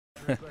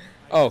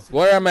Oh,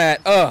 where I'm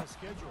at. Oh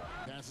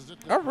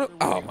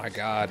my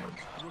God.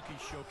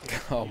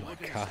 Oh my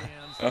God.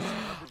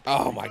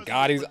 Oh my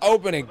God. He's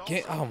open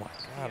again. Oh my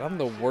God. I'm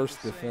the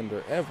worst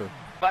defender ever.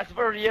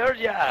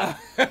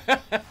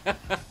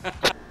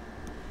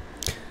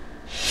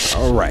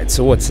 All right.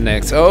 So what's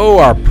next? Oh,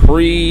 our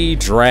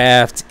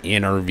pre-draft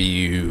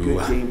interview.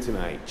 Good game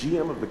tonight.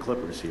 GM of the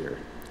Clippers here.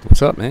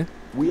 What's up, man?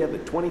 We have the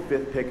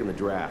 25th pick in the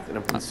draft, and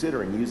I'm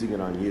considering using it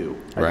on you.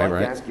 I'd Right, like right.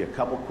 to ask you a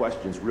couple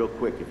questions real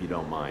quick, if you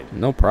don't mind.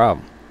 No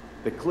problem.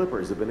 The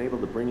Clippers have been able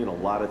to bring in a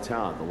lot of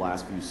talent the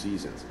last few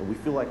seasons, and we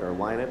feel like our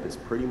lineup is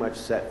pretty much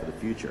set for the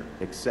future,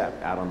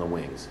 except out on the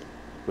wings.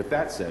 With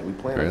that said, we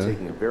plan on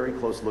taking a very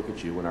close look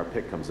at you when our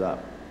pick comes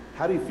up.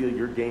 How do you feel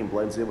your game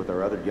blends in with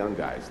our other young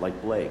guys, like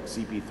Blake,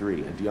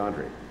 CP3, and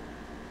DeAndre?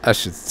 I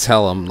should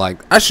tell him, like,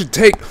 I should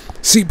take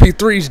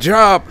CP3's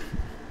job.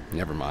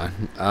 Never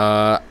mind.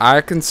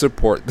 I can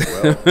support them.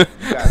 Well,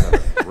 you guys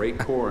have a great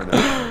core in there,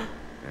 and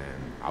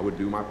I would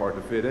do my part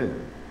to fit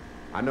in.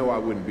 I know I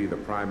wouldn't be the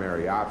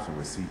primary option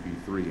with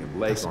CP3 and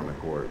Blake on the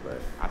court,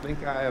 but I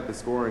think I have the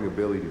scoring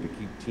ability to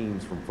keep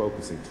teams from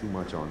focusing too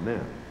much on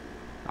them.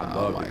 I'd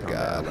love to come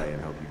to LA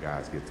and help you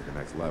guys get to the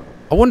next level.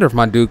 I wonder if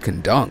my dude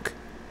can dunk.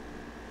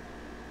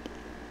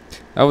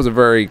 That was a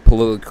very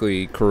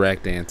politically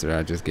correct answer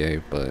I just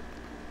gave, but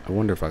I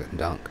wonder if I can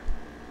dunk.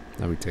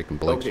 I'll be taking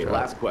Blake's Okay, job.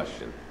 last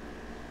question.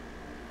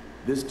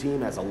 This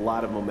team has a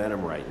lot of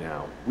momentum right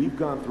now. We've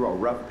gone through a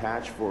rough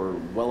patch for,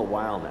 well, a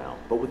while now.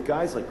 But with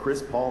guys like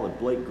Chris Paul and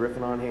Blake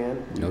Griffin on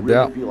hand, we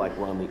really feel like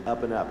we're on the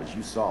up and up, as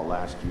you saw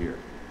last year.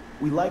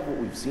 We like what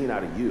we've seen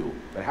out of you,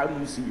 but how do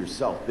you see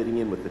yourself fitting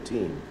in with the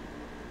team?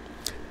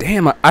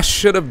 Damn, I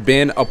should have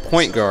been a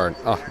point guard.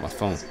 Oh, my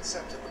phone.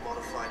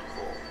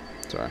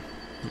 Sorry.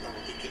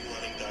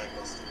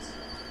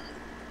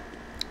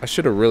 I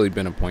should have really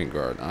been a point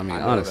guard. I mean, I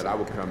know honestly. that I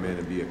would come in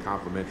and be a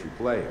complimentary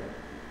player.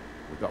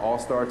 With the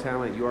all-star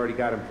talent you already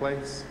got in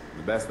place,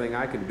 the best thing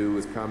I can do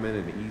is come in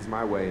and ease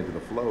my way into the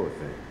flow of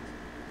things.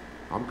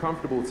 I'm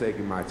comfortable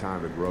taking my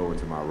time to grow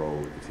into my role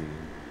with the team.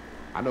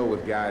 I know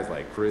with guys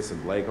like Chris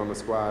and Blake on the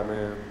squad,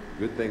 man,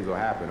 good things will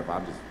happen if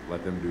I just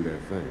let them do their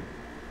thing.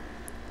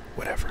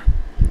 Whatever.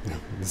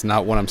 It's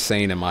not what I'm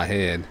saying in my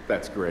head.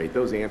 That's great.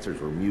 Those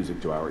answers were music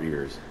to our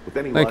ears. With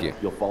any luck,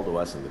 you'll fall to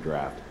us in the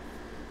draft.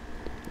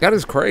 That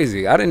is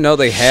crazy. I didn't know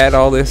they had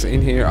all this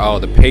in here. Oh,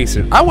 the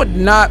Pacers. I would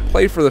not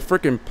play for the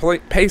freaking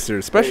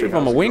Pacers, especially if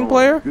I'm a wing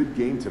player. Good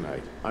game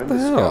tonight. I'm What the the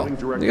hell? scouting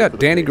director. You got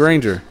Danny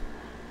Granger.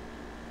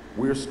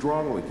 We're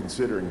strongly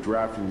considering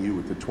drafting you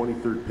with the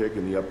 23rd pick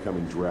in the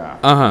upcoming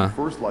draft. Uh-huh.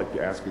 First, like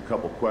to ask a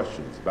couple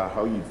questions about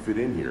how you'd fit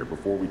in here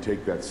before we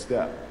take that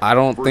step. I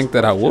don't think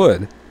that I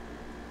would.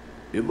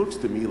 It looks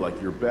to me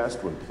like you're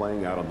best when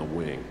playing out on the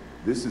wing.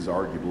 This is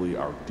arguably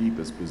our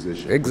deepest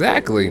position.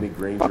 Exactly.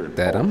 Fuck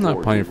that. I'm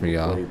not playing for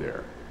y'all.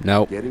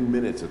 Nope. Getting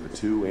minutes at the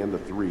 2 and the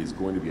 3 is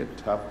going to be a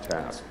tough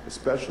task,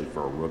 especially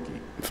for a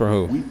rookie. For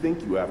who? We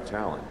think you have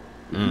talent.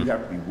 But you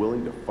have to be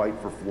willing to fight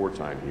for floor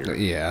time here.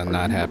 Yeah,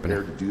 not happening.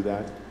 Are you prepared to do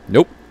that?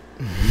 Nope.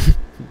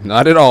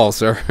 Not at all,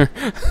 sir.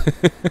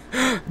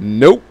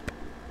 Nope.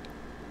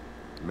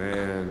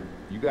 Man,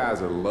 you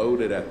guys are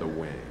loaded at the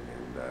wing.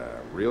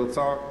 And real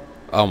talk?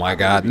 Oh, my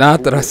God.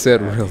 Not that I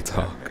said real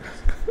talk.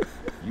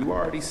 You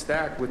already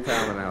stacked with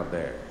talent out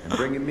there, and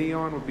bringing me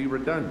on would be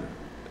redundant.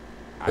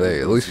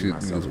 Hey, at least you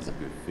as a good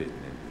fit in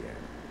Indiana.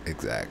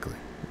 Exactly.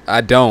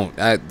 I don't.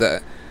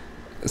 As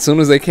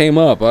soon as they came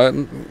up,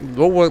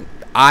 what would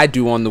I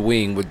do on the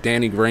wing with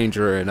Danny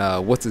Granger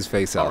and what's his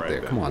face out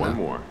there? Come on, one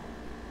more.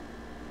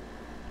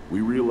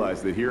 We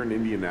realize that here in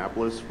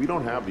Indianapolis, we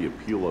don't have the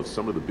appeal of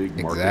some of the big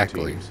market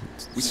teams.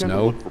 We tend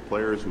to look for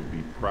players who would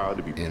be proud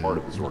to be part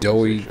of this organization.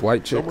 Doughy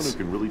white chicks. Someone who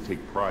can really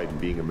take pride in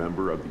being a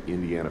member of the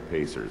Indiana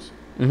Pacers.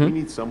 We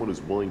need someone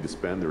who's willing to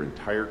spend their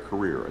entire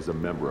career as a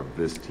member of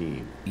this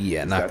team.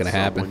 Yeah, not going to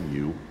happen. Someone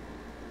you?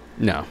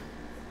 No.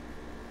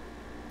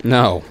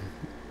 No.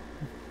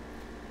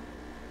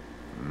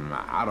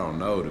 I don't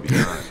know, to be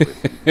honest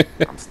with you.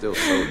 I'm still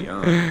so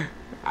young.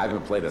 I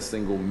haven't played a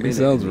single minute. He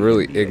sounds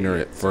really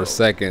ignorant yet, for a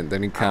second,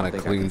 then he kind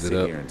of cleans it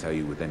up. I can sit here and tell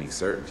you with any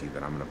certainty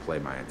that I'm going to play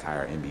my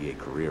entire NBA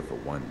career for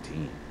one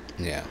team.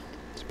 Yeah,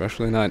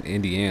 especially not in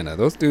Indiana.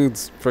 Those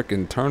dudes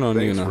freaking turn on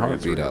you in a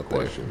heartbeat out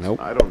there. Nope.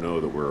 I don't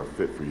know that we're a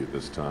fit for you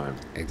this time.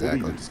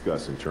 Exactly. We'll need to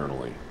discuss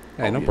internally.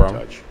 Hey, no be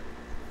problem. in touch.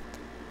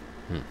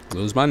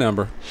 Lose my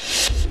number.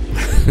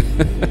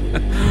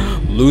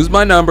 Lose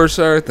my number,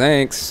 sir.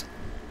 Thanks.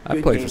 I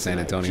played for San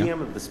Antonio.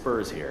 GM of the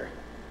Spurs here.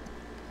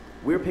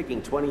 We're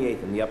picking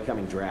 28th in the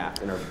upcoming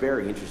draft and are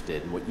very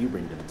interested in what you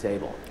bring to the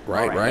table.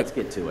 Right, right. Let's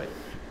get to it.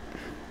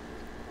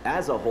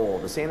 As a whole,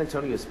 the San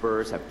Antonio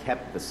Spurs have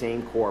kept the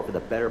same core for the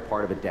better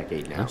part of a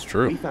decade now. That's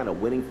true. We found a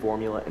winning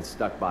formula and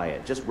stuck by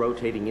it, just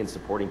rotating in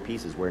supporting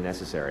pieces where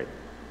necessary.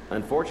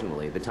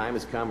 Unfortunately, the time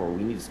has come where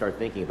we need to start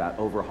thinking about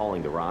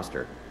overhauling the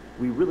roster.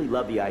 We really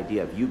love the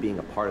idea of you being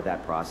a part of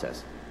that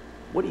process.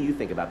 What do you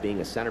think about being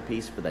a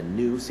centerpiece for the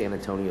new San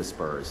Antonio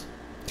Spurs?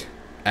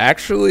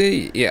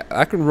 Actually, yeah,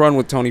 I can run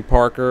with Tony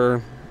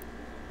Parker.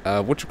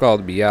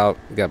 To be out?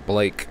 We got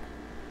Blake.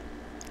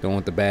 The one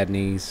with the bad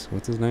knees.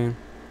 What's his name?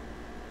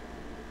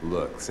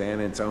 Look,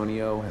 San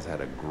Antonio has had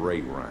a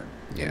great run.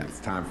 Yeah. It's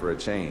time for a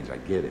change. I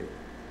get it.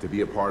 To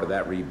be a part of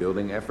that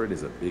rebuilding effort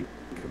is a big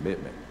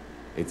commitment.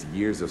 It's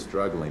years of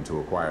struggling to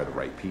acquire the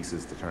right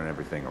pieces to turn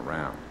everything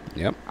around.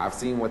 Yep. I've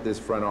seen what this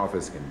front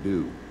office can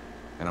do,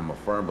 and I'm a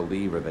firm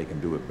believer they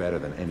can do it better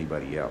than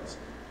anybody else.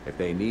 If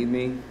they need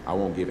me, I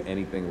won't give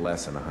anything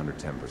less than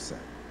 110%.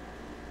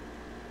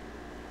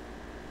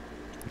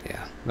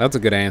 Yeah, that's a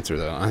good answer,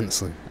 though,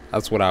 honestly.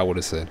 That's what I would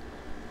have said.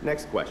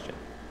 Next question.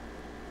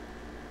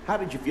 How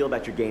did you feel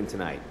about your game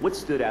tonight? What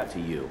stood out to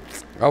you?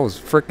 I was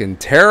freaking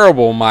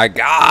terrible, my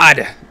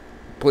God.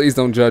 Please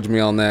don't judge me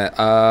on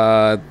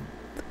that.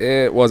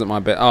 It wasn't my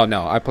best. Oh,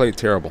 no, I played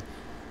terrible.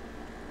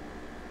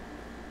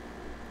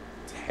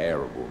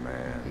 Terrible,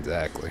 man.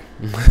 Exactly.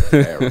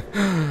 Terrible.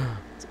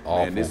 It's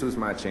awful. Man, this was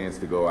my chance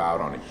to go out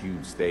on a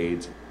huge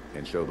stage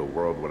and show the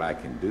world what I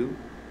can do.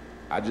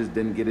 I just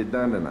didn't get it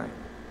done tonight.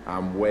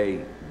 I'm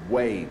way,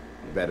 way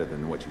better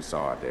than what you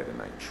saw out there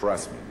tonight.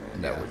 Trust me,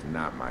 man. Yeah. That was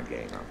not my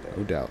game out there.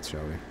 No doubt,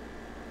 Shelby.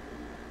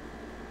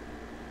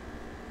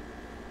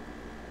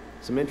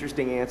 Some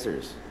interesting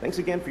answers. Thanks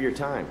again for your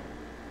time.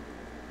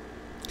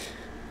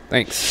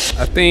 Thanks.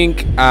 I think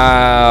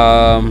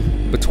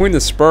between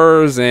the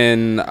Spurs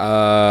and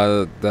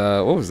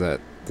the what was that?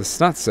 It's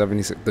not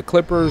 76. The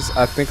Clippers.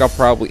 I think I'll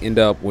probably end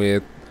up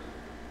with.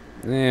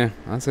 Yeah,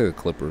 I'd say the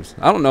Clippers.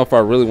 I don't know if I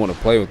really want to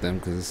play with them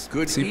because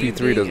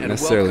CP3 doesn't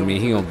necessarily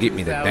mean he's gonna get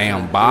me the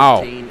damn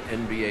ball.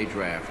 NBA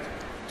draft.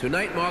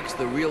 Tonight marks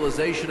the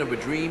realization of a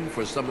dream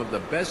for some of the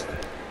best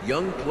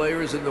young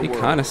players in the world.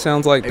 He kind of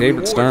sounds like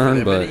David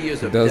Stern, but he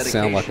does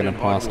sound like an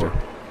imposter.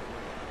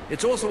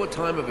 It's also a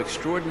time of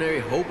extraordinary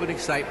hope and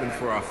excitement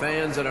for our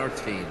fans and our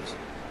teams.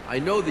 I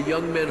know the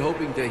young men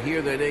hoping to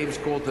hear their names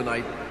called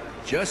tonight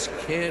just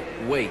can't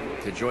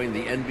wait to join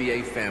the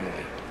NBA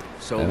family.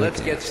 So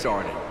let's get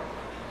started.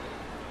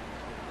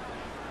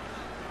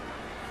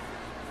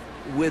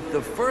 With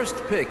the first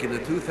pick in the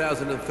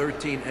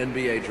 2013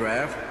 NBA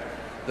draft,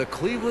 the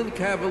Cleveland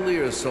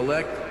Cavaliers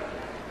select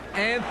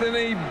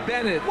Anthony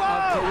Bennett of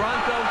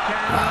Toronto,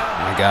 Canada.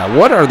 Oh my God,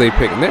 what are they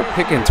picking? They're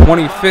picking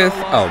 25th.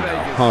 Oh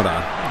no, hold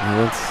on.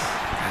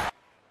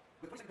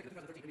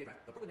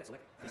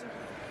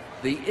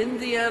 The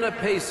Indiana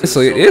Pacers. So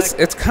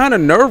it's kind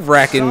of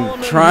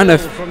nerve-wracking trying to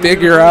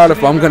figure out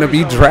if I'm going to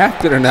be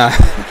drafted or not.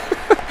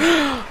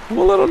 I'm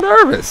a little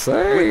nervous.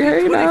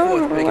 Hey, now I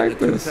don't like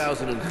this. A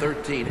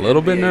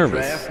little bit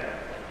nervous.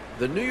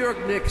 The New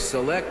York Knicks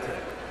select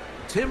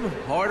Tim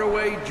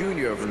Hardaway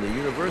Jr. from the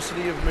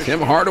University of Michigan.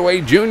 Tim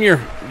Hardaway Jr.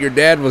 Your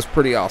dad was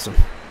pretty awesome.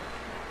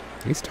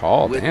 He's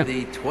tall, With damn.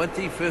 the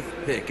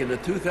 25th pick in the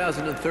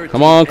 2013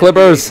 Come on,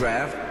 Clippers. NBA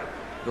draft,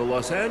 the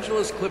Los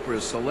Angeles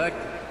Clippers select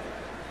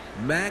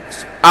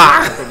Maxxx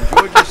from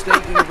Georgia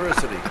State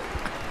University.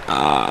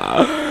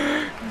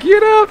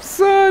 Get up,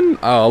 son.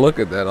 Oh, look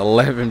at that.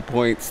 11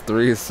 points,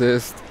 3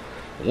 assists,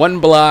 1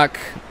 block.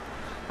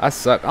 I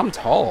suck. I'm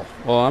tall.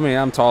 Well, I mean,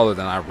 I'm taller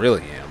than I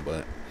really am,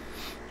 but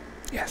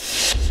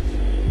yes.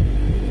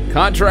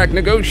 Contract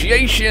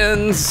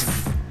negotiations.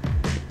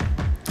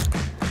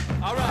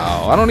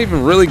 Oh, I don't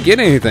even really get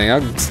anything.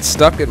 I'm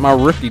stuck at my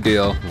rookie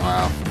deal.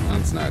 Wow,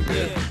 that's not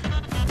good.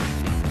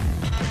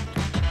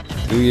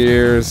 2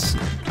 years.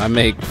 I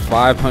make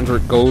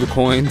 500 gold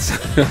coins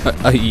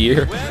a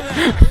year.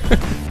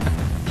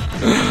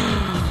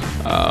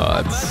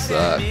 Oh, that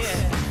sucks.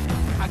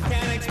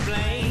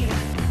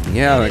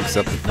 Yeah, I'll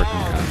accept the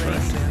freaking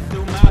contract.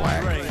 It's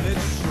whack.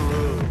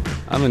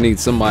 I'm gonna need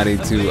somebody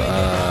to,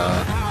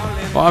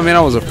 well, I mean,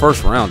 I was a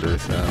first rounder,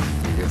 so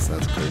I guess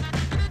that's good.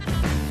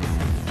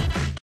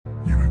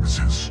 You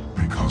exist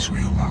because we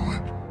allow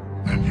it,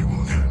 and you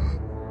will end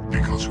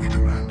because we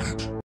demand it.